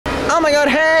Oh my god,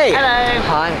 hey! Hello!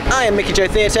 Hi. I am Mickey Joe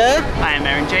Theatre. I am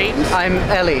Aeron James. I'm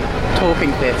Ellie,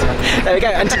 Talking Theatre. There we go,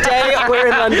 and today we're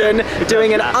in London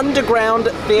doing an underground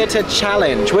theatre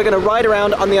challenge. We're going to ride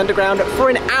around on the underground for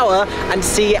an hour and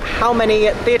see how many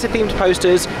theatre-themed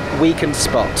posters we can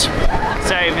spot.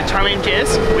 So the challenge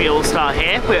is, we all start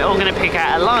here, we're all going to pick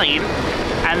out a line,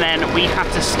 and then we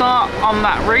have to start on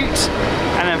that route,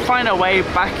 and then find our way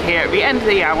back here at the end of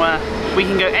the hour. We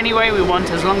can go any way we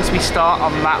want as long as we start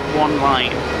on that one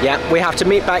line. Yeah, we have to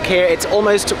meet back here. It's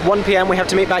almost 1 PM. We have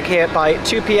to meet back here by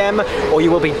 2 PM, or you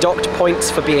will be docked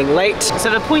points for being late. So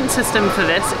the point system for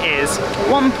this is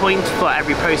 1 point for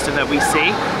every poster that we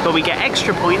see, but we get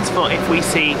extra points for if we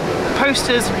see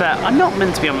posters that are not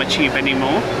meant to be on the tube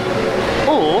anymore,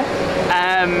 or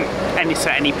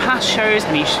any past shows,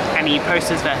 any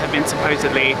posters that have been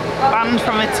supposedly banned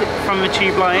from the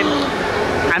tube line.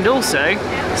 And also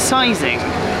sizing.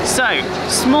 So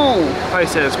small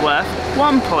posters worth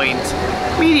 1 point,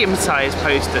 medium-sized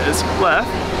posters worth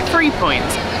 3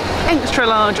 points, extra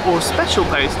large or special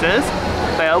posters,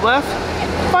 they are worth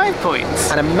 5 points.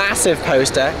 And a massive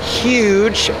poster,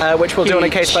 huge, which we'll do on a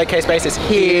case-by-case basis.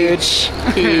 Huge.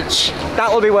 That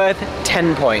will be worth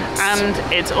 10 points.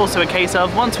 And it's also a case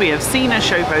of, once we have seen a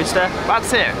show poster,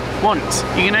 that's it. Once.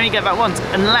 You can only get that once,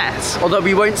 unless... Although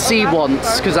we won't see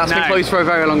once, because that's been closed for a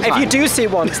very long time. If you do see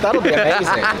once, that'll be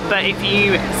amazing. But if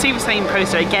you see the same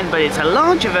poster again, but it's a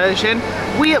larger version,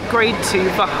 we upgrade to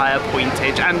the higher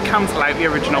pointage and cancel out the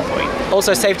original point.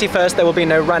 Also, safety first, there will be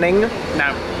no running.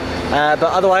 No. But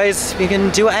otherwise, you can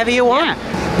do whatever you want.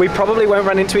 Yeah. We probably won't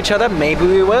run into each other. Maybe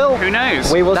we will. Who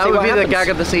knows? We will that see would what be happens. the gag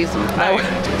of the season.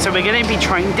 So we're going to be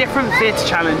trying different theatre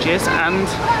challenges and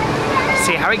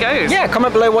see how it goes. Yeah,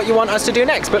 comment below what you want us to do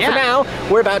next. But for now,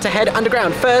 we're about to head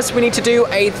underground. First, we need to do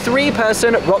a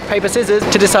 3-person rock, paper, scissors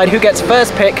to decide who gets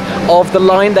first pick of the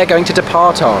line they're going to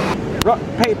depart on. Rock,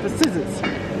 paper, scissors.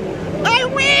 I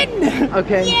win!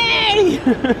 Okay. Yay!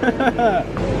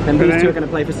 And these two are going to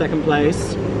play for second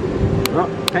place. Rock,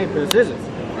 paper, scissors.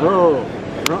 Oh,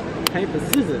 rock, paper,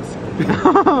 scissors.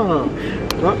 Oh,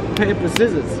 rock, paper,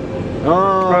 scissors.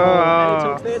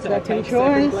 Oh, Second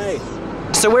choice.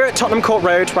 So we're at Tottenham Court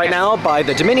Road right now by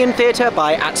the Dominion Theatre,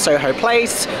 by at Soho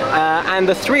Place, and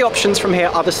the 3 options from here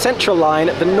are the Central Line,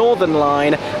 the Northern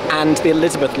Line, and the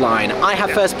Elizabeth Line. I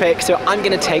have first pick, so I'm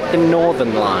going to take the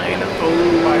Northern Line.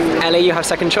 Ellie, you have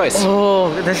second choice.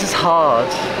 Oh, this is hard.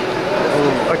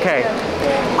 Oh, okay.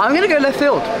 I'm going to go left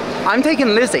field. I'm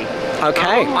taking Lizzie.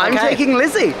 Okay. I'm taking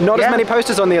Lizzie. Not as many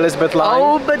posters on the Elizabeth line.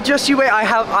 Oh, but just you wait. I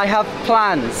have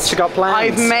plans. She got plans.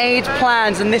 I've made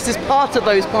plans, and this is part of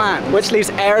those plans. Which leaves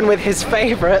Aeron with his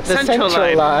favourite, the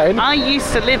Central Line. I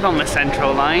used to live on the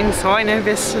Central Line, so I know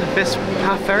this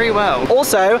path very well.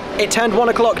 Also, it turned 1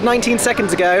 o'clock 19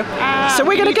 seconds ago, so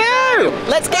we're gonna go!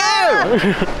 Let's go!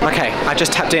 Okay, I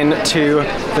just tapped in to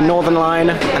the Northern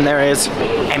Line, and there is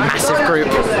a massive group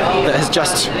that has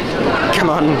just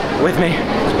come on with me.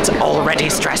 It's already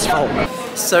stressful.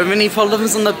 So many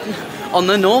problems on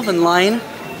the Northern Line,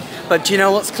 but do you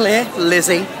know what's clear?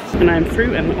 Lizzie. And I'm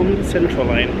through and on the Central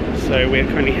Line, so we're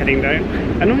currently heading down.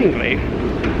 Annoyingly,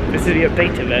 this is the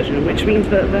updated version, which means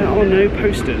that there are no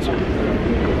posters,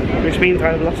 which means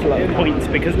I've lost a lot of points,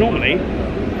 because normally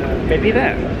they'd be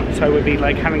there. So we'd be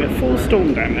like having a full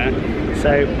storm down there.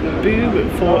 So boo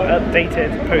for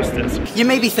updated posters. You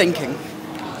may be thinking,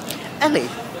 Ellie,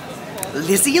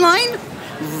 Lizzie Line?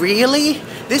 Really?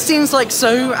 This seems like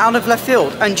so out of left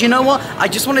field. And do you know what? I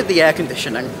just wanted the air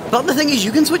conditioning. But the thing is,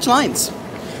 you can switch lines.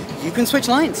 You can switch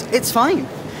lines. It's fine.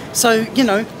 So, you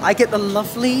know, I get the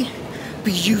lovely,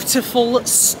 beautiful,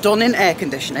 stunning air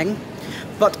conditioning.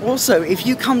 But also, if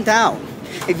you come down,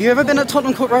 if you've ever been at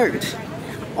Tottenham Court Road,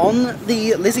 on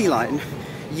the Lizzie Line,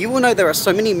 you will know there are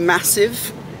so many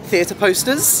massive theatre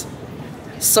posters.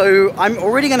 So I'm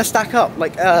already going to stack up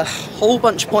like a whole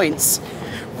bunch of points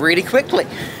really quickly.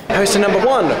 Poster number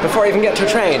 1, before I even get to a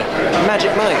train,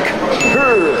 Magic Mike.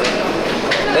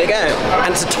 There you go.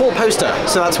 And it's a tall poster,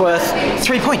 so that's worth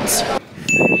 3 points.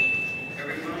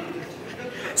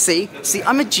 See,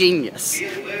 I'm a genius.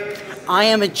 I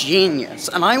am a genius,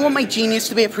 and I want my genius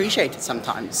to be appreciated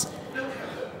sometimes.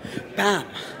 Bam.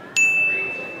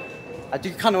 I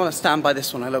do kind of want to stand by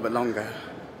this one a little bit longer.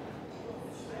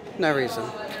 No reason.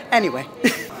 Anyway.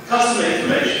 Customer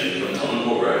information from Tottenham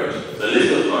Court Road. The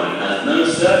Elizabeth Line has no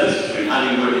service between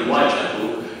Abbeywood and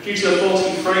Whitechapel due to a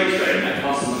faulty freight train at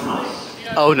Custom House.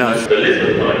 Oh no. The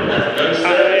Elizabeth Line has no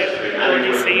service between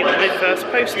Already seen my first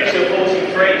poster, due to a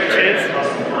faulty freight which train is, at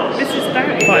Custom House. this is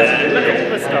Doubtfire. Look at all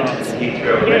the stars. Yay.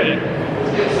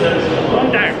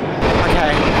 1 down.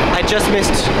 Okay. I just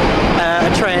missed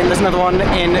a train. There's another one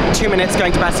in 2 minutes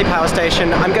going to Battersea Power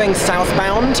Station. I'm going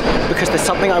southbound because there's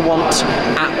something I want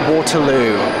at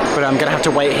Waterloo, but I'm gonna have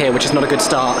to wait here, which is not a good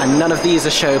start, and none of these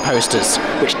are show posters,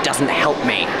 which doesn't help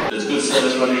me. There's good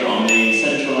service running on the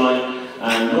Central Line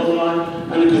and Northern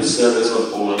Line, and a good service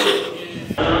on all of them.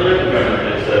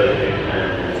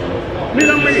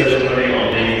 Moulin Rouge.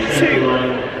 2.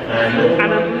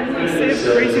 And a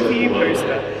massive Crazy for You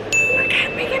poster. Look how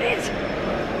big it is.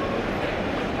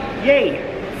 Yay.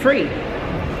 3.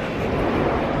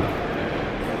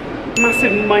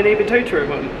 Massive My Neighbour Totoro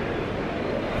one.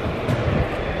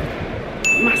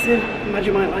 Massive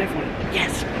Imagine My Life one.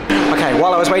 Yes. Okay,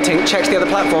 while I was waiting, checked the other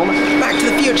platform. Back to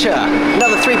the Future.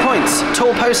 Another 3 points.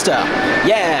 Tall poster.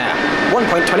 Yeah.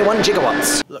 1.21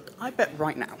 gigawatts. Look, I bet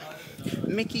right now,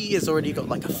 Mickey has already got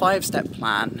like a 5-step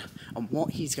plan on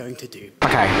what he's going to do.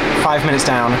 Okay, 5 minutes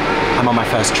down. I'm on my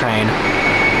first train,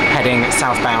 heading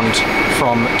southbound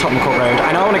from Tottenham Court Road.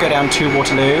 I know I want to go down to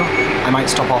Waterloo. I might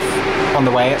stop off on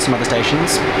the way at some other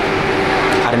stations.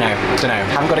 I don't know.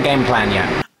 Haven't got a game plan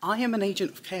yet. I am an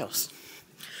agent of chaos.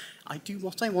 I do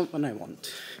what I want when I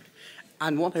want.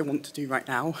 And what I want to do right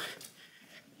now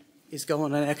is go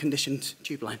on an air-conditioned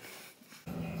tube line.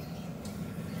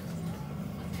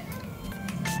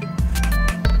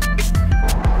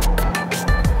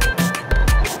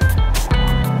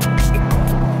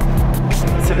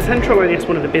 So the Central Line is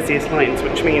one of the busiest lines,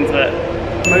 which means that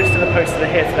most of the posters are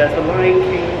here. So there's the Lion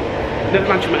King, Never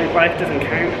Imagine My Life doesn't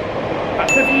count, Back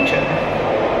to the Future,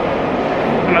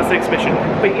 and that's the exhibition.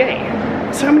 But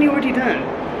yay, so many already done.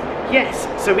 Yes,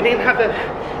 so we didn't have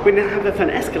the fun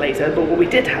escalator, but what we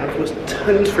did have was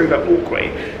tons through that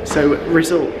walkway. So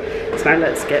result. So now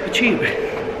let's get the tube.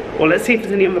 Or let's see if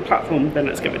there's any on the platform, then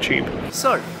let's get the tube.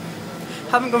 So,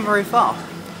 haven't gone very far.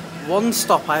 One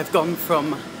stop I've gone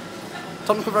from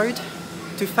Tottenham Court Road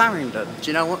to Farringdon. Do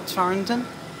you know what's Farringdon?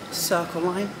 Circle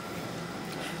line.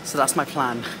 So that's my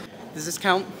plan. Does this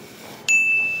count?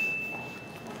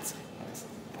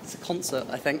 It's a concert,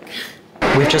 I think.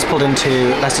 We've just pulled into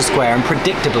Leicester Square, and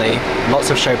predictably, lots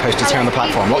of show posters here on the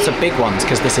platform. Lots of big ones,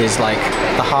 because this is like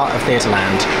the heart of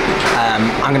Theatreland.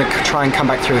 I'm going to try and come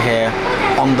back through here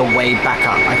on the way back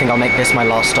up. I think I'll make this my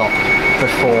last stop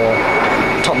before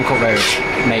Tottenham Court Road,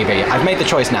 maybe. I've made the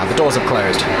choice now. The doors have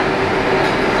closed.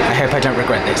 I hope I don't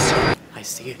regret this. I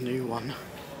see a new one.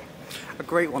 A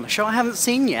great one. A show I haven't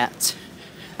seen yet.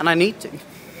 And I need to.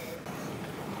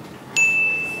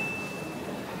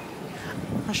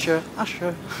 Usher.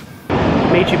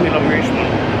 Major Moulin Rouge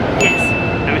one. Yes.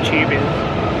 And a tube in.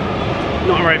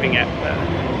 Not arriving yet,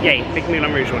 but yay, big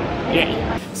Moulin Rouge one.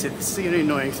 Yay. See, this is the only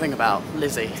annoying thing about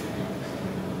Lizzie.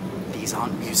 These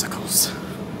aren't musicals.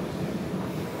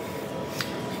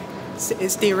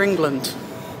 It's Dear England.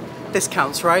 This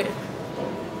counts, right?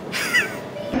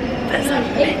 There's a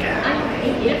bigger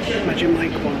Imagine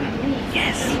Mike one.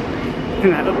 Yes. I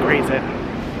think that upgrades it.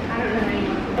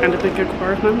 And a bigger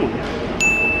Choir of Man one.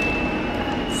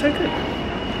 So good.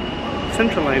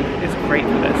 Central Line is great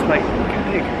for this. Like, look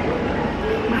how big.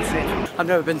 Massive. I've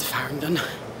never been to Farringdon.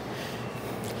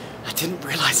 I didn't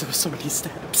realise there were so many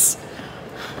steps.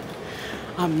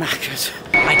 I'm knackered.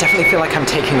 I definitely feel like I'm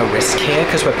taking a risk here,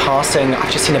 because we're passing,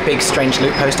 I've just seen a big Strange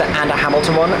Loop poster and a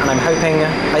Hamilton one, and I'm hoping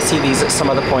I see these at some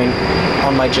other point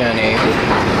on my journey,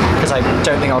 because I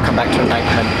don't think I'll come back to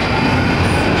Embankment.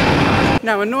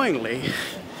 Now, annoyingly,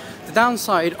 the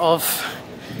downside of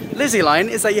Lizzie Line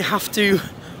is that you have to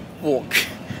walk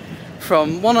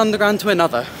from one underground to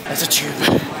another. There's a tube.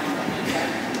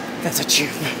 There's a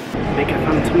tube. Bigger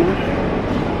Phantom one.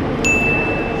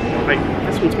 Wait,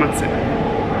 this one's massive.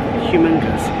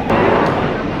 Humongous.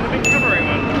 Big cabaret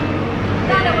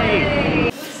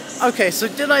one. Okay, so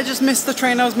did I just miss the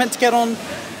train I was meant to get on?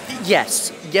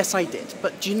 Yes, I did.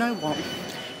 But do you know what?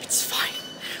 It's fine,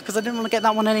 because I didn't want to get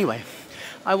that one anyway.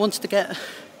 I wanted to get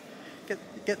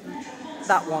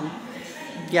that one.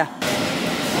 Yeah.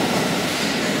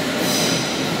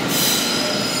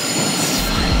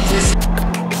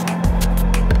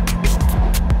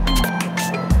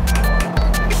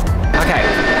 Okay,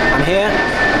 I'm here.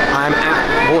 I'm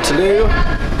at Waterloo,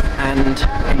 and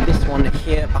in this one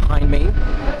here behind me,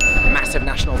 massive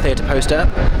National Theatre poster,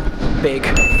 big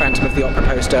Phantom of the Opera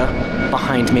poster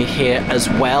behind me here as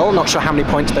well. Not sure how many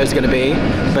points those are going to be,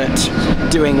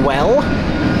 but doing well.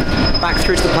 Back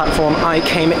through to the platform I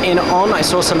came in on. I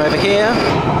saw some over here.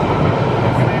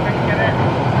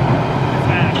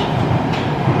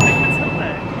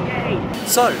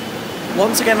 So,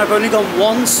 once again, I've only gone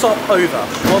one stop over.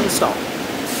 One stop.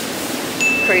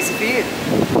 Crazy for you.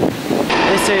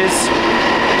 This is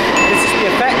The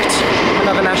Effect,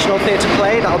 another National Theatre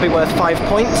play, that'll be worth 5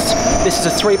 points. This is a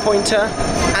 3-pointer,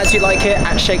 As You Like It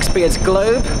at Shakespeare's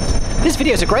Globe. This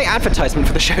video is a great advertisement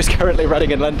for the shows currently running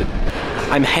in London.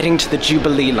 I'm heading to the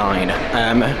Jubilee line.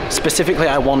 Specifically,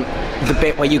 I want the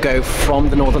bit where you go from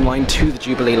the Northern Line to the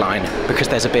Jubilee line, because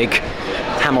there's a big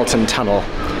Hamilton tunnel.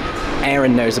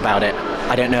 Aeron knows about it.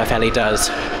 I don't know if Ellie does.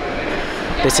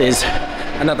 This is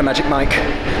another Magic Mike,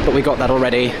 but we got that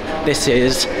already. This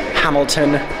is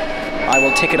Hamilton. I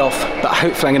will tick it off, but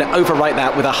hopefully I'm going to overwrite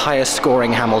that with a higher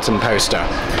scoring Hamilton poster.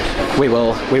 We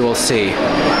will see.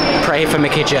 Pray for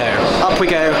Mickey Joe. Up we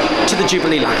go to the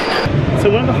Jubilee line. So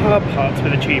one of the hard parts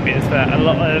with the Tube is that a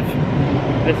lot of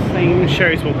the same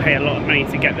shows will pay a lot of money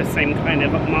to get the same kind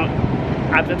of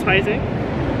advertising.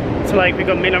 So like we've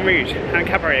got Moulin Rouge and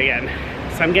Cabaret again.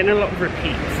 So I'm getting a lot of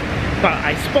repeats. But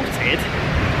I spotted,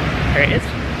 here it is,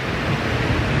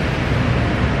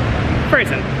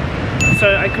 Frozen.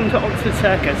 So I come to Oxford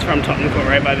Circus from Tottenham Court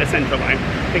Road by the Central Line,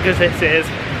 because this is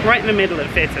right in the middle of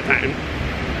Theatre Town,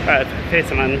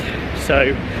 Theatreland.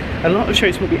 So a lot of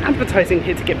shows will be advertising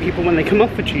here to get people when they come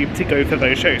off the Tube to go for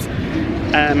those shows.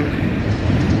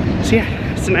 So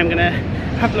yeah, so now I'm gonna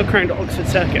have a look around at Oxford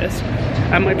Circus,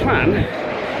 and my plan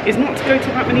is not to go to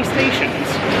that many stations,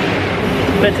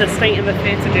 but to stay in the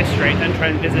theatre district and try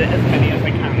and visit as many as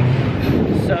I can.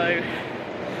 So,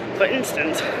 for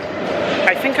instance,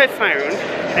 I think I found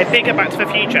a bigger Back to the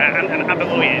Future and an ABBA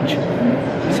Voyage.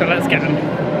 So let's get them.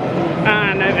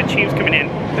 Ah, no, the Tube's coming in.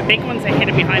 The big ones are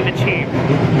hidden behind the Tube.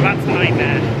 That's a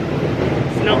nightmare.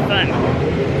 It's not fun.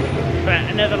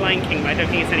 But another Lion King, but I don't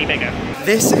think it's any bigger.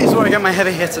 This is where I get my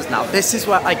heavy hitters now. This is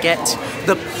where I get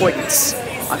the points.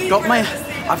 I've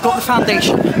got the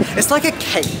foundation. It's like a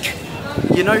cake.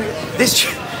 You know, this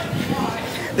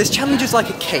challenge is like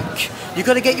a cake. You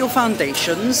got to get your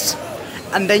foundations,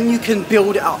 and then you can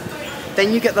build it up.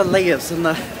 Then you get the layers and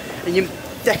you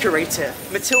decorate it.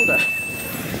 Matilda.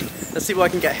 Let's see what I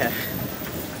can get here.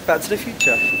 Back to the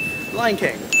Future. Lion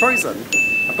King. Frozen.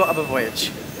 I've got ABBA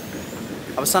Voyage.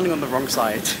 I was standing on the wrong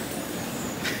side.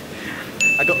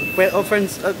 I got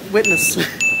witness.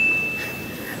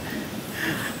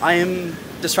 I am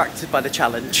distracted by the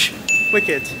challenge.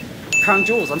 Wicked. Crown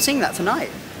Jewels, I'm seeing that tonight.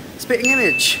 Spitting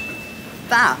Image.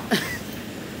 That.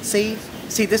 See,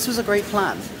 this was a great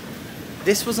plan.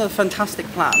 This was a fantastic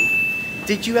plan.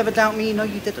 Did you ever doubt me? No,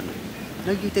 you didn't.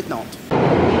 No, you did not.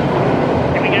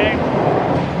 Here we go.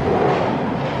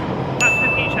 Back to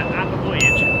the Future and the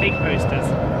Voyage. Big posters.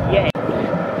 Yay.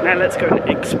 Now let's go and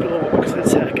explore Oxford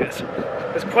Circus.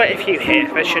 There's quite a few here,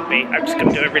 there should be. I'm just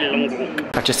going to do a really long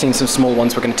walk. I've just seen some small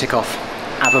ones we're going to tick off.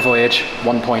 ABBA Voyage,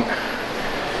 1 point.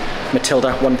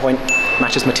 Matilda, 1 point.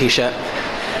 Matches my t-shirt.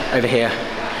 Over here.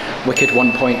 Wicked,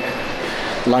 1 point.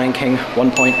 Lion King,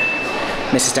 1 point.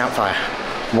 Mrs. Doubtfire,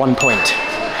 1 point.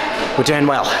 We're doing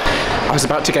well. I was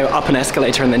about to go up an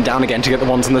escalator and then down again to get the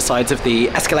ones on the sides of the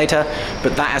escalator,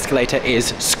 but that escalator is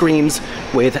screens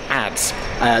with ads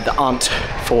that aren't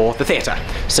for the theatre.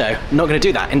 So not going to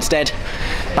do that. Instead,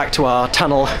 back to our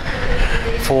tunnel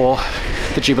for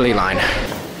the Jubilee line.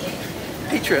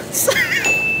 Patriots.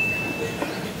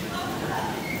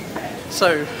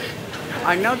 So,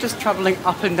 I'm now just travelling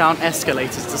up and down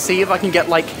escalators to see if I can get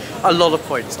like a lot of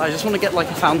points. I just want to get like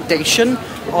a foundation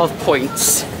of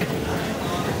points.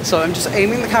 So I'm just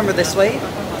aiming the camera this way,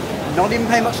 not even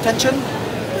paying much attention.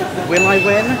 Will I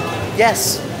win?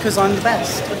 Yes, because I'm the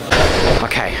best.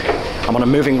 Okay, I'm on a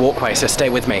moving walkway, so stay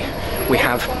with me. We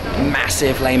have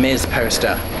massive Les Mis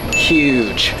poster,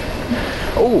 huge.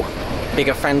 Oh,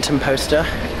 bigger Phantom poster,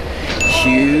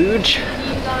 huge.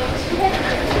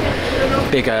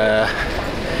 Bigger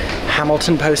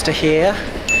Hamilton poster here.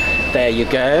 There you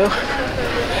go.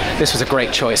 This was a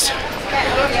great choice.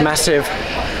 Massive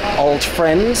Old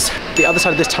Friends. The other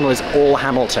side of this tunnel is all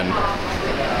Hamilton.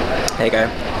 There you go.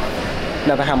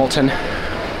 Another Hamilton.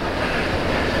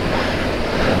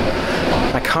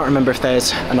 I can't remember if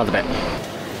there's another bit.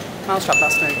 Mousetrap,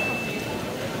 that's me.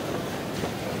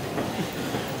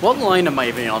 What line am I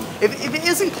even on? If it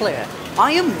isn't clear,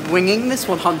 I am winging this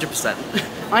 100%.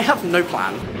 I have no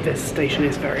plan. This station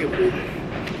is very warm.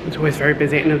 It's always very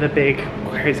busy. Another big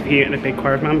Queries of You and a big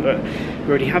choir of man, but we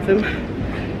already have them.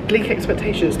 Bleak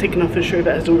Expectations taken off a show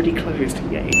that has already closed.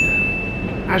 Yay.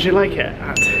 As You Like It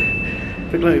at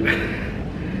the Globe.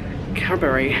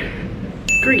 Cabaret.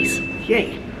 Greece.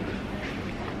 Yay.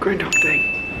 Groundhog Day.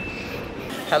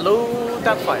 Hello,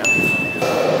 Doubtfire.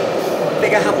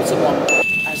 Bigger Hamilton one.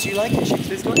 As You Like It,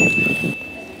 Shakespeare's Globe.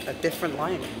 A different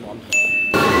Lion King one.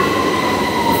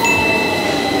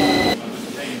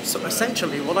 So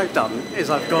essentially what I've done is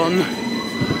I've gone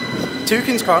to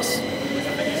King's Cross,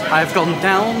 I've gone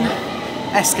down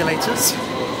escalators.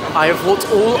 I have walked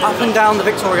all up and down the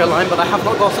Victoria line, but I have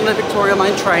not gotten a Victoria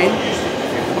line train.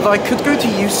 Although I could go to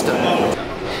Euston.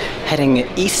 Heading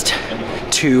east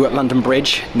to London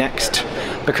Bridge next,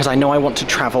 because I know I want to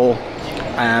travel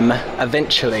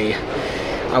eventually.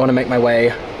 I want to make my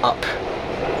way up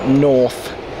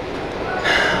north.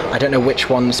 I don't know which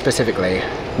one specifically.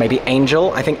 Maybe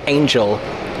Angel? I think Angel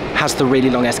has the really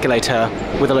long escalator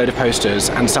with a load of posters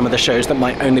and some of the shows that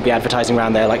might only be advertising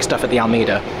around there, like stuff at the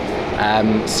Almeida.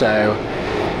 So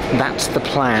that's the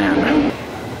plan.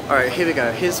 Alright, here we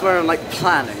go. Here's where I'm like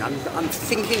planning. I'm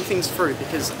thinking things through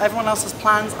because everyone else has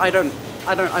plans. I don't,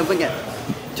 I wing it.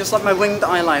 Just like my winged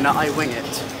eyeliner, I wing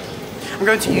it. I'm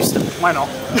going to Euston, why not?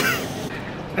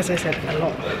 As I said,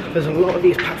 there's a lot of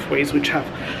these pathways which have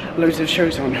loads of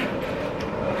shows on.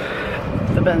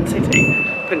 The Burn City,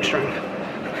 Punch Drunk.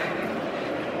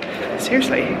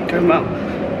 Seriously, going well.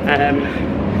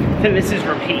 I think this is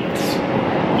repeats.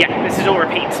 Yeah, this is all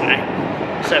repeats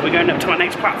now. So we're going up to our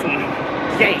next platform.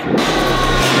 Yay!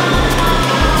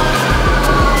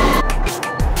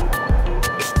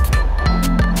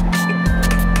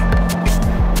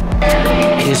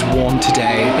 It is warm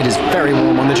today. It is very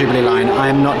warm on the Jubilee line. I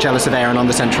am not jealous of Aeron on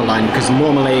the Central line because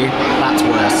normally that's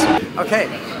worse. Okay,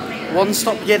 one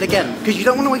stop yet again, because you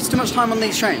don't want to waste too much time on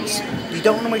these trains. You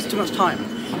don't want to waste too much time.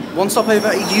 One stop over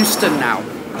at Euston now.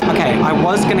 Okay, I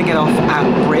was going to get off at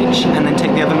Bridge and then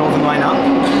take the other Northern line up,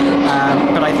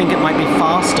 but I think it might be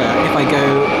faster if I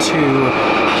go to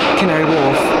Canary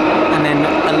Wharf and then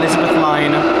Elizabeth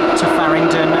line to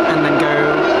Farringdon and then go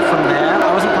from there.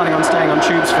 I wasn't planning on staying on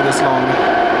tubes for this long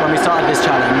when we started this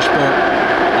challenge, but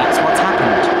that's what's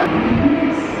happened.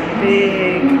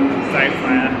 Big zone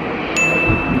flare.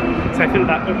 So I think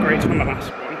that looked great on the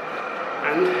last one.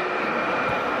 And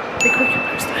big cricket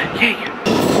poster. Yay!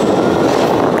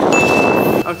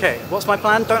 Okay, what's my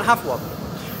plan? Don't have one.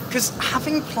 Because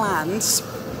having plans,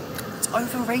 it's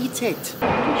overrated.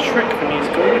 Shrek the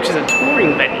Musical, which is a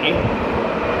touring venue.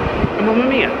 And Mamma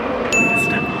Mia.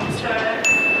 Step past.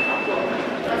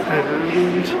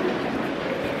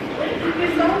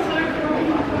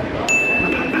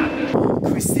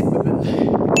 Christine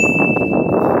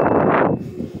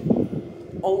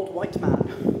Old white man.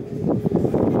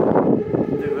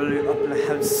 The really up the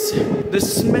house. The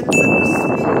Smiths and the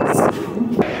Smiths.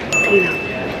 Tina.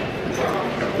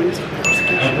 Wins for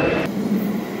prosecution.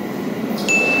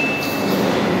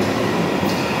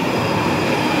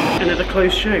 Another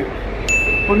closed show.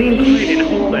 Bonnie and Clyde in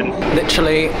Holland.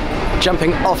 Literally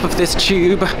jumping off of this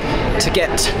tube to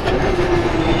get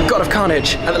God of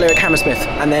Carnage at the Lyric Hammersmith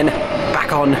and then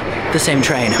back on the same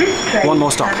train. One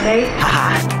more stop.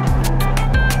 Haha.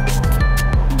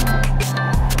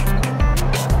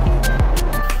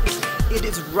 It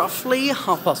is roughly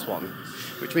 1:30,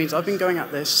 which means I've been going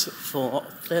at this for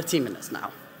 30 minutes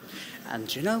now. And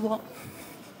you know what?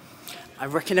 I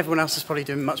reckon everyone else is probably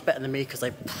doing much better than me because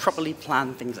they properly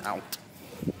planned things out.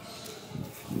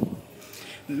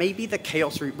 Maybe the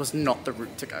chaos route was not the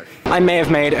route to go. I may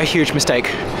have made a huge mistake.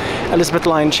 Elizabeth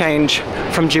line change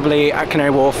from Jubilee at Canary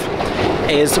Wharf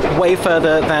is way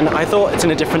further than I thought. It's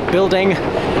in a different building.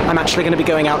 I'm actually going to be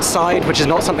going outside, which is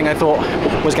not something I thought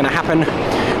was going to happen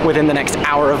within the next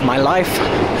hour of my life.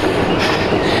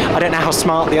 I don't know how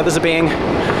smart the others are being.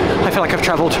 I feel like I've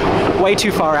travelled way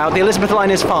too far out. The Elizabeth line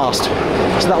is fast,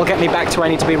 so that will get me back to where I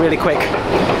need to be really quick.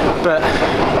 But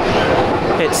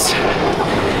it's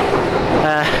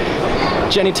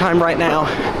journey time right now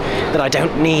that I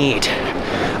don't need.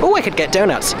 Oh, I could get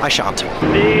donuts. I shan't.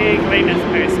 Big latest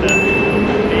poster.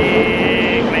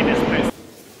 Big latest poster.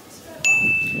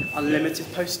 Unlimited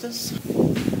posters.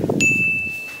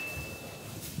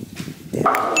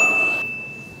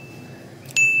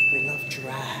 We love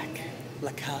drag.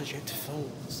 La Cage aux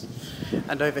Folles.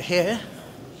 And over here,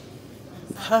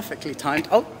 perfectly timed.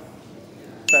 Oh,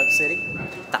 Burp City.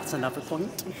 That's another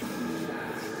point.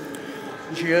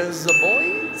 Cheers, the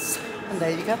boys. And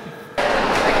there you go.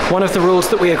 One of the rules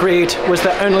that we agreed was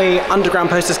that only underground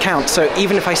posters count, so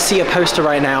even if I see a poster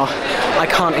right now, I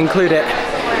can't include it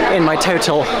in my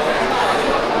total.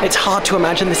 It's hard to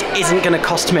imagine this isn't going to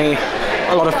cost me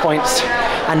a lot of points,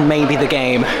 and maybe the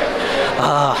game.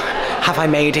 Have I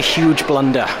made a huge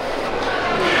blunder?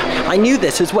 I knew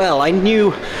this as well. I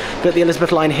knew that the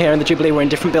Elizabeth line here and the Jubilee were in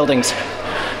different buildings.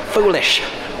 Foolish.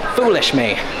 Foolish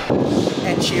me.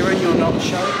 Ed Sheeran, you're not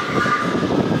showing.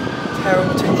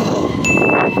 Terrible too.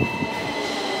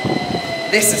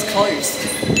 This is closed.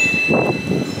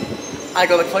 I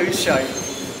got a closed show.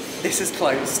 This is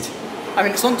closed. I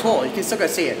mean, it's on tour, you can still go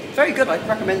see it. Very good, I'd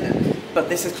recommend it. But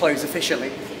this is closed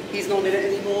officially. He's not in it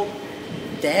anymore.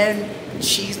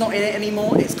 she's not in it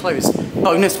anymore, it's closed.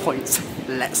 Bonus points.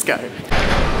 Let's go.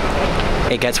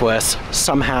 It gets worse.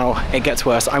 Somehow it gets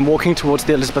worse. I'm walking towards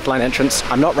the Elizabeth line entrance.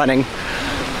 I'm not running,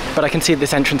 but I can see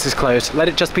this entrance is closed. Let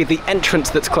it just be the entrance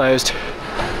that's closed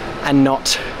and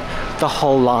not the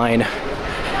whole line.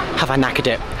 Have I knackered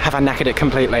it? Have I knackered it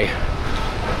completely?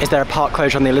 Is there a part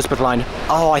closure on the Elizabeth line?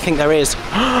 Oh, I think there is.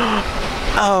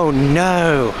 Oh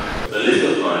no. The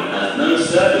Elizabeth line has no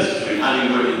service between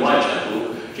Addingwood and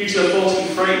Whitechapel due to a faulty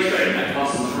freight train at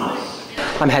Custom House.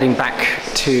 I'm heading back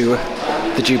to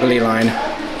the Jubilee line,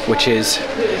 which is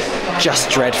just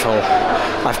dreadful.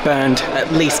 I've burned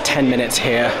at least 10 minutes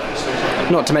here,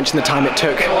 not to mention the time it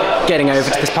took getting over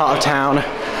to this part of town.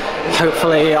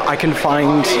 Hopefully I can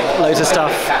find loads of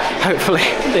stuff. Hopefully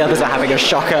the others are having a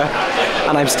shocker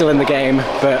and I'm still in the game,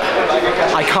 but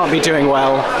I can't be doing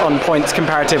well on points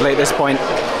comparatively at this point.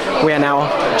 We are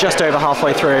now just over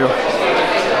halfway through.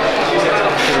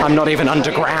 I'm not even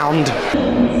underground.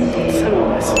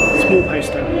 Small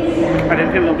poster. I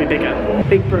don't think they'll be bigger.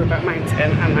 Big Brokeback Mountain,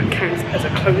 and that counts as a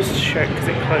closed show because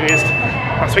it closed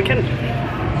last weekend.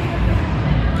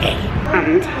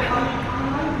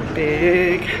 And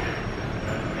big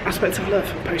Aspects of Love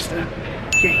poster.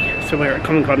 Yay! So we're at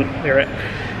Comic Con. We're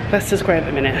at Leicester Square at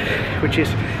the minute, which is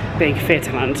big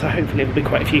theatre land. So hopefully there'll be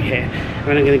quite a few here. And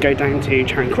then I'm going to go down to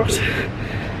Charing Cross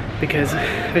because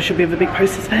there should be other big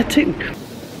posters there too.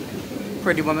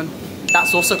 Pretty Woman.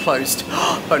 That's also closed.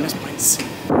 Bonus points.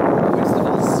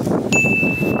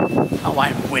 Oh,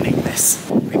 I'm winning this.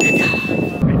 Rebecca. I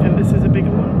think this is a bigger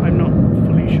one. I'm not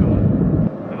fully sure.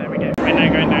 But there we go. Right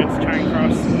now going down to Charing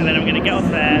Cross, and then I'm going to get off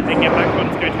there, then get back on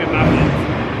to go to a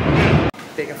mountain.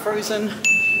 Bigger Frozen.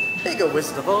 Bigger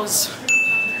Wizard of Oz.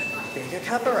 Bigger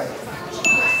Cabaret.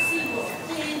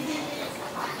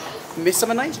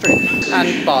 Midsummer Night's Dream.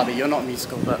 And Barbie, you're not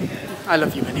musical, but I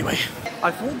love you anyway.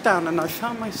 I've walked down and I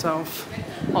found myself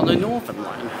on the Northern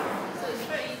line.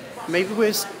 Maybe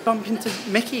we'll bump into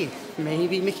Mickey.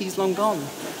 Maybe Mickey's long gone.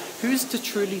 Who's to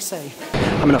truly say?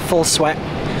 I'm in a full sweat,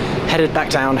 headed back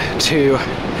down to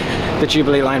the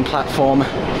Jubilee line platform.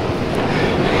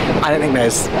 I don't think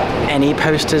there's any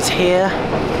posters here.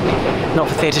 Not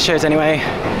for theatre shows anyway.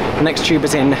 The next tube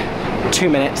is in 2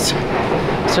 minutes,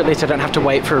 so at least I don't have to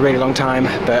wait for a really long time,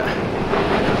 but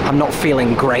I'm not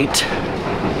feeling great.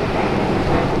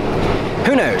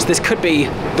 Who knows, this could be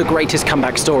the greatest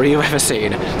comeback story you've ever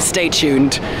seen. Stay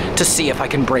tuned to see if I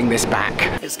can bring this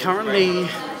back. It's currently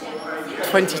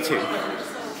 22.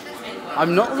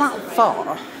 I'm not that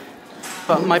far,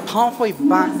 but my pathway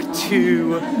back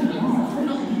to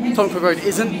Tonker Road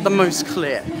isn't the most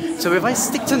clear. So if I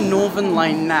stick to Northern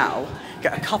Line now,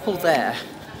 get a couple there,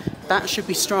 that should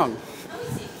be strong.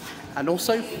 And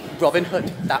also, Robin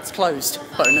Hood, that's closed.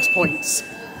 Bonus points.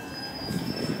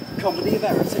 Comedy of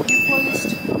Errors, have you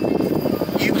closed?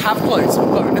 You have closed.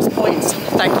 Bonus points.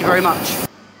 Thank you very much.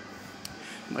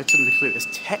 Motor and the Clue is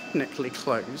technically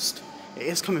closed. It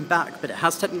is coming back, but it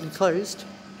has technically closed.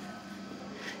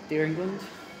 Dear England,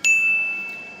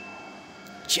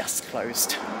 just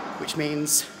closed, which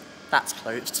means that's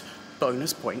closed.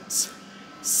 Bonus points.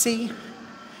 See,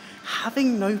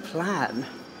 having no plan,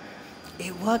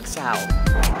 it works out.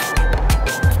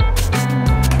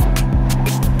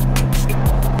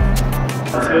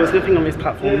 So there's nothing on these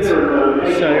platforms, so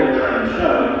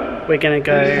we're going to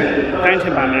go down to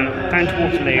Embankment, down to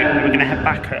Waterloo, and then we're going to head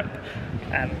back up.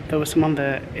 There was some on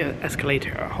the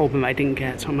escalator at Holborn I didn't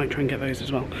get, so I might try and get those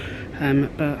as well.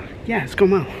 But yeah, it's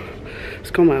gone well.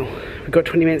 It's gone well. We've got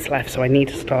 20 minutes left, so I need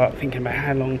to start thinking about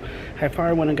how far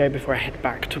I want to go before I head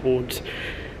back towards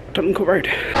Tottenham Court Road.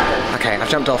 Okay, I've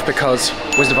jumped off because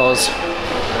Wizard of Oz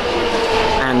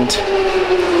and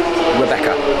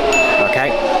Rebecca.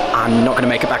 Okay? I'm not going to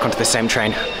make it back onto the same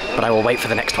train, but I will wait for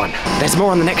the next one. There's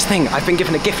more on the next thing. I've been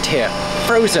given a gift here.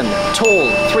 Frozen, tall,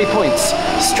 3 points.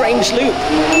 Strange loop,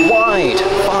 wide,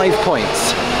 5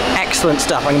 points. Excellent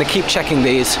stuff. I'm going to keep checking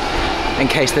these in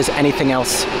case there's anything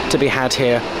else to be had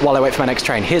here while I wait for my next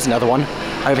train. Here's another one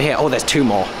over here. Oh, there's 2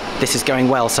 more. This is going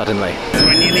well suddenly. So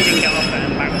I nearly didn't get off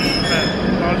at Embankment, but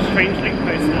large Strange Loop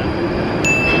poster.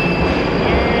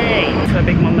 Yay! So a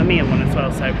big Mamma Mia one as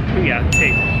well, so yeah,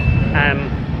 2.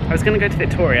 I was going to go to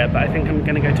Victoria, but I think I'm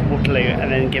going to go to Waterloo and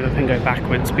then give up and go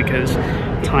backwards because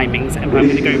timings, and I'm going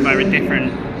to go by a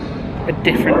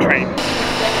different train.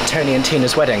 Tony and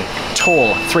Tina's wedding.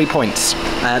 Tall, 3 points.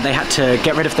 They had to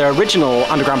get rid of their original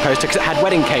underground poster because it had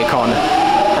wedding cake on,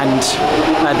 and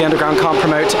the underground can't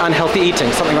promote unhealthy eating,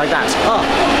 something like that. Ah,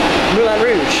 Moulin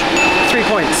Rouge, 3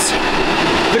 points.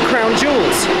 The Crown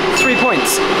Jewels, 3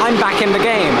 points. I'm back in the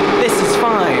game. This is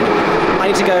fine. I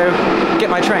need to go get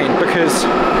my train because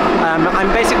I'm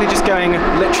basically just going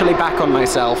literally back on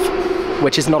myself,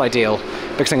 which is not ideal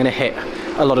because I'm going to hit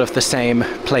a lot of the same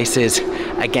places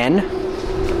again.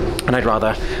 And I'd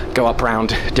rather go up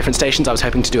round different stations. I was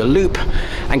hoping to do a loop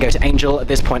and go to Angel. At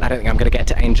this point, I don't think I'm going to get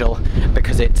to Angel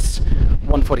because it's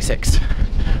 1:46.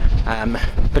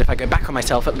 But if I go back on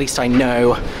myself, at least I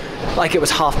know, like it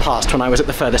was past when I was at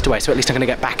the furthest away, so at least I'm going to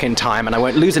get back in time and I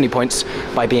won't lose any points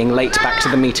by being late back to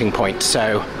the meeting point,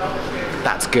 so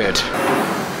that's good.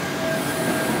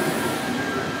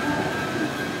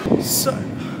 So,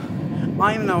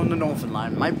 I'm now on the Northern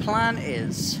Line. My plan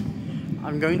is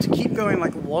I'm going to keep going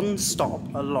like one stop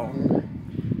along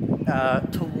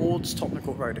towards Tottenham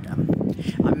Court Road again.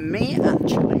 I may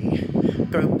actually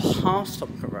go past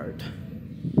Tottenham Court Road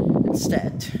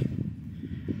instead,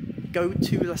 go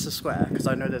to Leicester Square because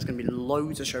I know there's going to be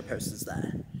loads of show posters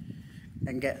there,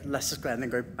 and get Leicester Square and then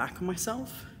go back on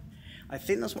myself. I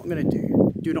think that's what I'm going to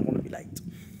do. Do not want to be late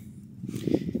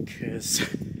because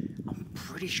I'm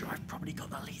pretty sure I've probably got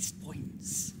the least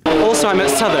points. Also, I'm at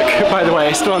Southwark, by the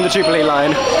way, still on the Jubilee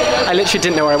line. I literally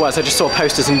didn't know where I was. I just saw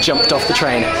posters and jumped off the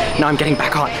train. Now I'm getting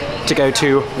back on to go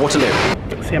to Waterloo.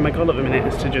 So yeah, my goal at the minute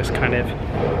is to just kind of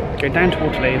go down to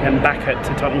Waterloo, then back up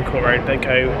to Tottenham Court Road, but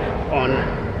go on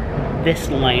this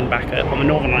line back up, on the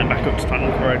Northern Line back up to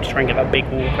Tottenham Court Road to try and get that big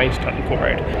walkway to Tottenham Court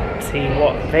Road. See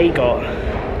what they got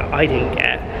that I didn't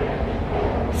get.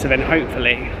 So then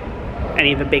hopefully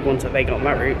any of the big ones that they got on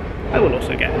that route, I will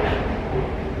also get.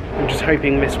 I'm just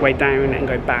hoping this way down and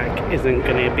go back isn't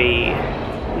going to be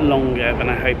longer than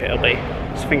I hope it'll be.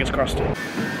 So fingers crossed.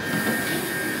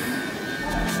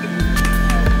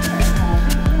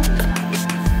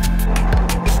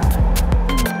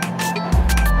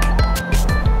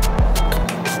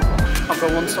 I've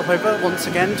got one stop over once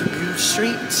again to Goose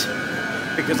Street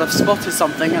because I've spotted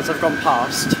something as I've gone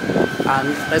past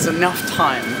and there's enough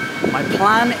time. My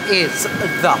plan is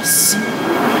thus,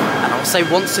 and I'll say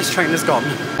once this train is gone.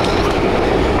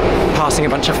 Passing a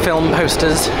bunch of film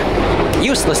posters.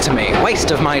 Useless to me,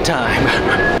 waste of my time.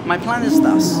 My plan is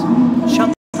thus. Shut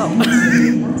up.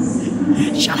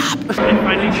 Shut up. I'm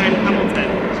finally going to Hamilton.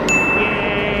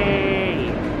 Yay!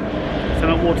 So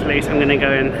I'm at Waterloo, so I'm going to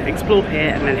go and explore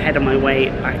here and then head on my way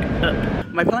back up.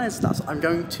 My plan is thus. I'm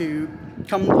going to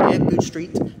come here, Good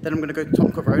Street, then I'm going to go to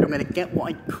Tottenham Court Road. I'm going to get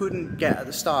what I couldn't get at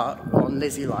the start on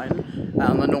Lizzie Line,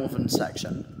 on the northern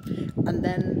section. And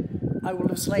then I will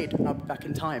have slayed and I'll be back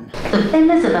in time. The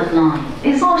Elizabeth Line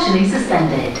is partially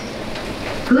suspended.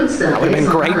 Good service. That would have been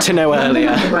great to know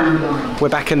earlier. We're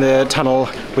back in the tunnel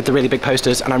with the really big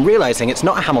posters and I'm realising it's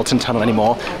not a Hamilton tunnel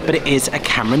anymore, but it is a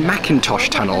Cameron Mackintosh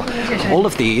tunnel. All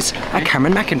of these are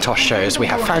Cameron Mackintosh shows. We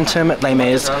have Phantom, Les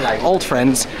Mis, Old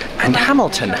Friends and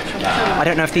Hamilton. I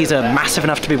don't know if these are massive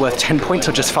enough to be worth 10 points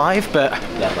or just 5, but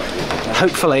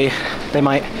hopefully they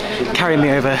might carry me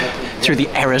over through the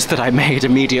errors that I made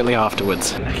immediately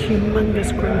afterwards. A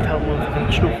humongous Grenfell one for the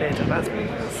National Theatre, that's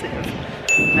massive.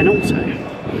 And also,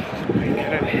 we can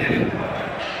get over here.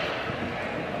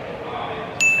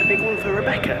 A big one for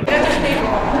Rebecca.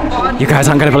 You guys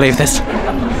aren't going to believe this.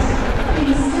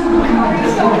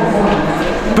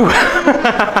 Boo.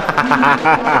 Hello.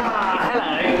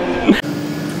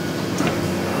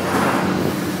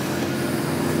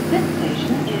 This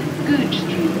station is Good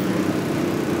Street.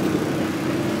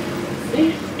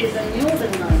 This is a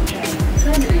Northern Line train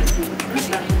terminating at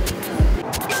Leicester.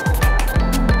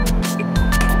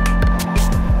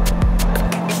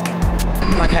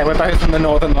 Okay, we're both on the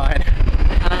Northern Line.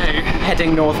 Hello.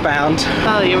 Heading northbound.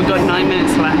 Oh yeah, we've got 9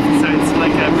 minutes left, so it's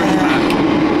like a rush back.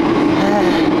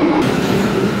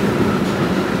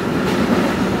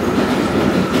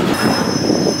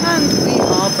 And we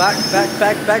are back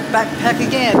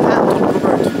again at Tottenham Court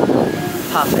Road.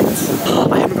 Perfect.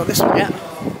 I haven't got this one yet.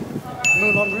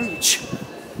 Moulin Rouge.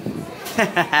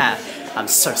 I'm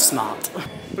so smart.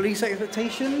 Police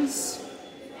expectations?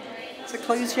 Is it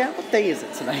closed yet? What day is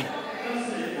it today?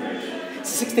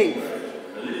 It's the 16th.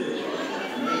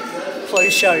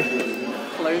 Closed show.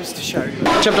 Closed show.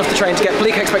 Jumped off the train to get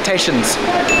Bleak Expectations.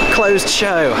 Closed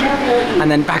show.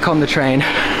 And then back on the train.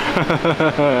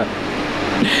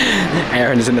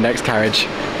 Aeron is in the next carriage,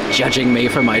 judging me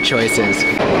for my choices.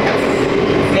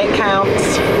 It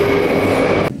counts.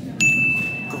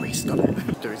 Greece got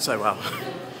it. Doing so well.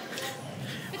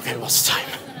 Okay, what's the time?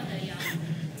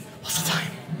 What's the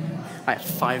time? I have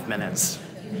 5 minutes.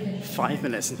 5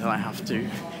 minutes until I have to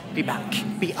be back,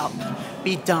 be up,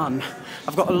 be done.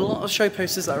 I've got a lot of show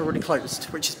posters that are already closed,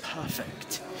 which is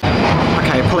perfect.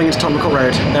 Okay, pulling into Tottenham Court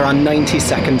Road. There are 90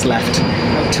 seconds left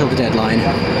till the deadline.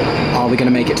 Are we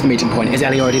going to make it to the meeting point? Is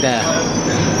Ellie already there?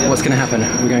 what's going to happen.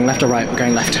 We're going left or right? We're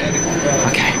going left.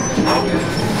 Okay.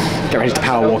 Get ready to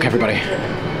power walk, everybody.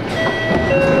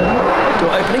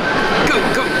 Door opening. Go,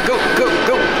 go, go, go,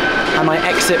 go. I might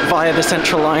exit via the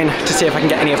central line to see if I can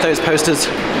get any of those posters.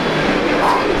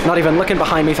 Not even looking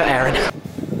behind me for Aeron.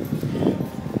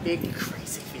 Big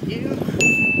crazy for you.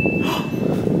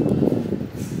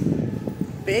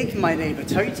 Big My Neighbor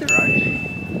Totoro.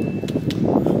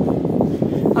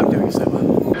 I'm doing so well.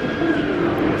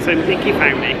 So Nikki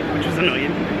found me, which was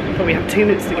annoying, but we have 2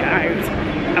 minutes to get out,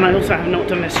 and I also have not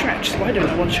done this stretch, so I don't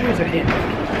know what shows are here.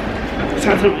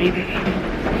 Sounds annoying.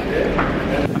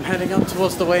 I'm heading up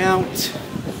towards the way out.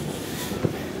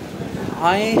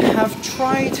 I have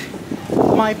tried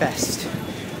my best,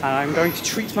 and I'm going to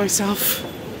treat myself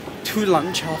to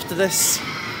lunch after this.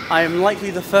 I am likely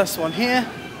the first one here,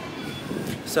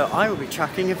 so I will be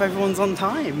tracking if everyone's on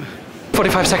time.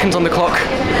 45 seconds on the clock,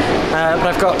 but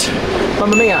I've got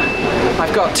Mamma Mia,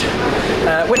 I've got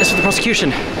witness for the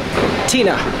prosecution,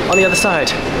 Tina on the other side.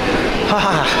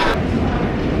 Haha.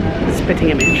 Spitting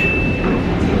image.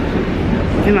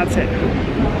 I think that's it.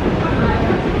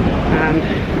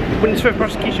 And witness for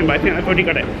prosecution, but I think I've already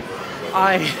got it.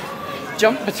 I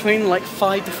jumped between like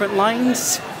 5 different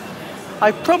lines.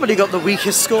 I probably got the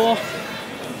weakest score,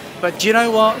 but do you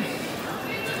know what?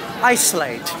 I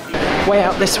slayed. Way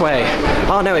out this way.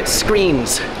 Oh no, it's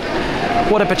screens.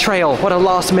 What a betrayal, what a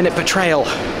last minute betrayal.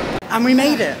 And we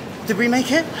made it. Did we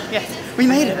make it? Yes. We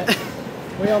made it.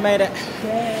 We all made it.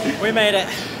 We made it.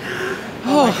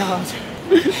 Oh my god.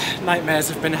 Nightmares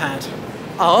have been had.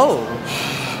 Oh.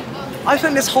 I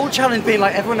think this whole challenge being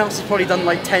like everyone else has probably done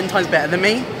like 10 times better than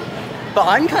me, but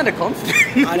I'm kind of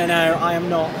confident. I don't know, I am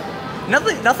not.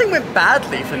 Nothing went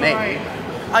badly for me.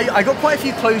 I got quite a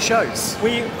few closed shows.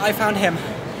 I found him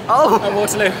Oh. at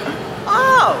Waterloo.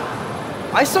 Oh.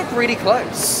 I stuck really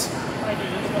close.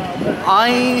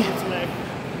 I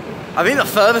think the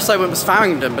furthest I went was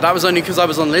Farringdon, but that was only because I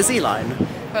was on Lizzie line.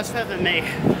 That's further than me.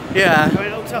 Yeah. I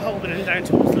went up to Holborn and down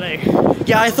to Waterloo.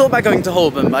 Yeah, I thought about going to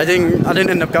Holborn, but I didn't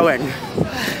end up going.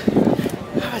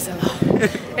 That was a lot.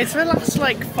 It's the last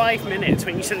like 5 minutes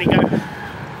when you suddenly go,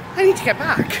 I need to get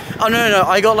back. Oh no,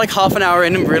 I got like half an hour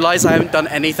in and realised I haven't done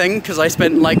anything because I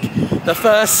spent like the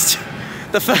first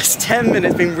 10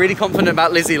 minutes being really confident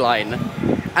about Lizzie line,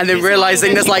 and then Lizzie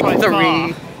realising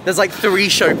Line there's like three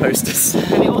show posters.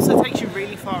 And it also takes you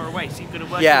really far away, so you've got to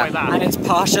work your way back. And it's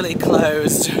partially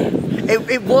closed.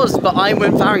 It was, but I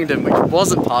went Farringdon, which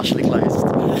wasn't partially closed.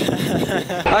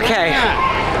 Okay,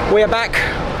 we are back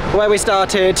where we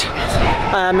started.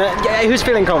 Yeah, who's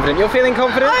feeling confident? You're feeling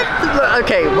confident?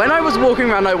 Okay, when I was walking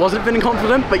around I wasn't feeling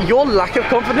confident, but your lack of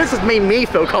confidence has made me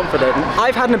feel confident.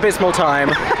 I've had an abysmal time.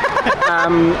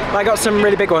 I got some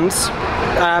really big ones.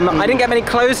 I didn't get many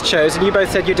closed shows, and you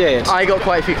both said you did. I got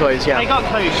quite a few closed, yeah. I got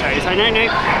closed shows. I don't know.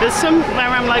 There's some where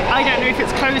I'm like, I don't know if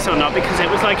it's closed or not because it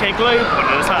was like a Globe one.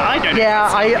 I was like, I don't know.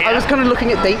 Yeah, if it's I was kind of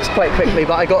looking at dates quite quickly,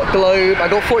 but I got Globe, I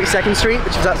got 42nd Street,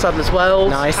 which was at Southern as well.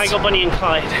 Nice. I got Bonnie and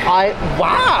Clyde.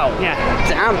 Wow! Yeah.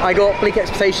 Damn, I got Bleak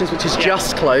Expectations, which is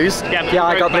just closed. Yeah, Yeah,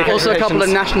 I got Bleak Also a couple of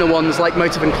national ones like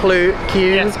Motive and Q.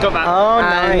 Yes, got that. Oh,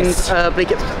 And nice.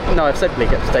 no, I've said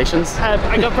Bleak Expectations.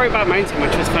 I got Brokeback Mountain,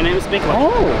 which was fun. It was a big one.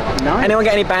 Oh, nice. Anyone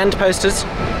get any band posters?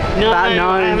 No, no.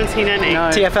 I haven't seen any. No.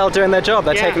 TFL doing their job,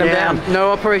 they're Yeah. taking them Yeah, down.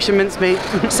 no Operation Mincemeat.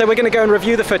 So we're going to go and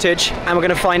review the footage, and we're going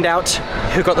to find out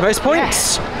who got the most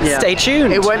points. Yeah. Stay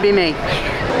tuned. It won't be me.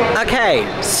 Okay,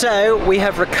 so we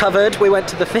have recovered. We went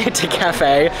to the theatre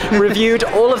cafe, reviewed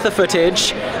all of the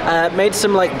footage, made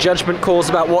some like judgment calls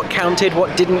about what counted,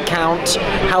 what didn't count,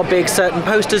 how big certain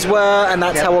posters were, and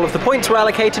that's how all of the points were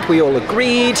allocated. We all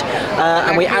agreed,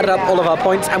 and we added up all of our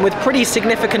points, and with pretty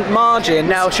significant margins.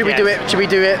 Now, should we do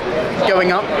it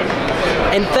going up?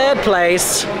 In third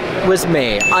place was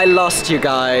me. I lost, you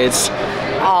guys.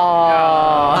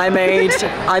 I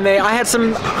had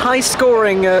some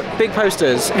high-scoring big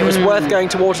posters. It was worth going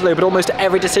to Waterloo, but almost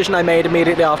every decision I made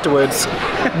immediately afterwards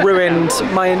ruined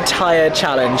my entire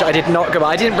challenge. I did not go.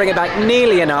 I didn't bring it back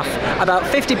nearly enough. About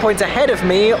 50 points ahead of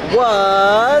me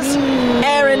was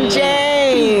Aeron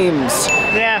James.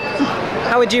 Yeah.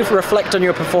 How would you reflect on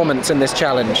your performance in this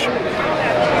challenge?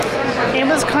 It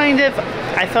was kind of,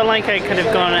 I felt like I could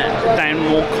have gone down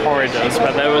more corridors,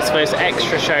 but there was those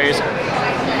extra shows.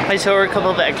 I saw a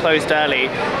couple that had closed early,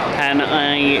 and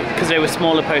because they were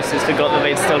smaller posters, forgot that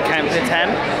they'd still count to 10.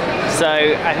 So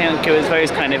I think it was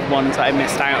those kind of ones that I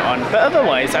missed out on. But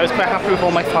otherwise, I was quite happy with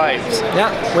all my 5s.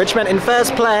 Yeah, which meant in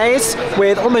first place,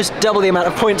 with almost double the amount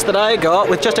of points that I got,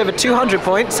 with just over 200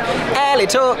 points, Ellie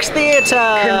Talks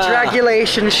Theatre!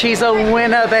 Congratulations, she's a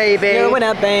winner, baby. You're a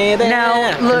winner, baby.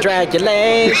 Now, look.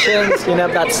 Congratulations. You know,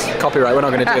 that's copyright. We're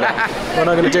not going to do that. We're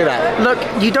not going to do that.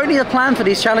 Look, you don't need a plan for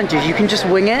these challenges. You can just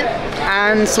wing it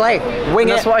and slay. Wing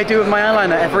it. That's what I do with my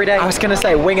eyeliner every day. I was going to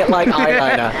say, wing it like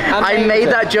eyeliner. I made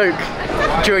that joke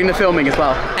during the filming as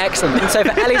well. Excellent. And so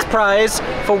for Ellie's prize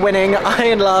for winning, I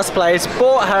in last place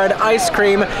bought her an ice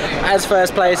cream as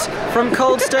first place from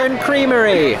Cold Stone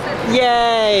Creamery.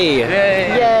 Yay!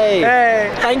 Yay!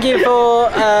 Hey. Thank you for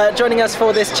joining us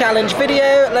for this challenge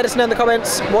video. Let us know in the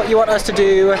comments what you want us to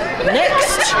do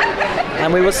next.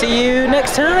 And we will see you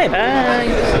next time.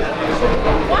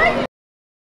 Bye!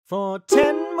 For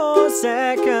 10 more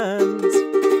seconds,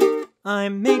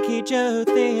 I'm Mickey Joe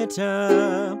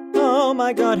Theatre. Oh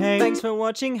my god, hey. Thanks for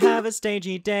watching, have a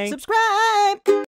stagey day. Subscribe!